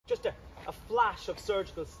flash of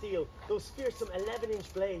surgical steel, those fearsome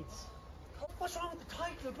 11-inch blades. What's wrong with the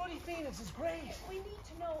title? The Bloody Phoenix is great. We need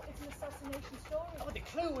to know it's an assassination story. Oh, the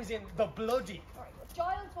clue is in the bloody. All right, well,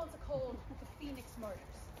 Giles wants a call the Phoenix murders.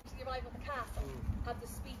 So you arrive at the castle, have the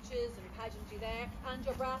speeches and pageantry there, and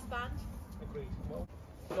your brass band. Agreed. Well,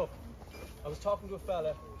 look, I was talking to a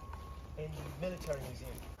fella in the military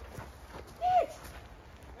museum. Ned!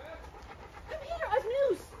 Come here, I've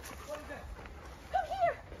news! What is that? Come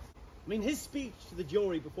here! I mean, his speech to the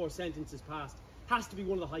jury before sentence is passed has to be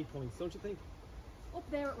one of the high points, don't you think? Up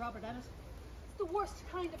there at Robert Ennis. It's the worst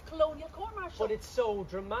kind of colonial court-martial. But it's so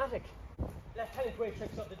dramatic. Lieutenant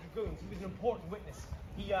Greatrix of the Dragoons, he was an important witness.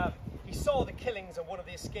 He saw the killings of one of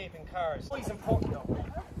the escaping cars. Oh, he's important though.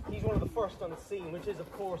 He's one of the first on the scene, which is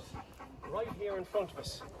of course right here in front of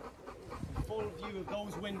us. In full view of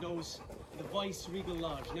those windows, the Vice-Regal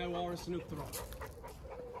Lodge, now Áras an Uachtaráin.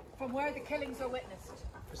 From where the killings are witnessed.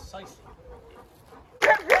 Precisely.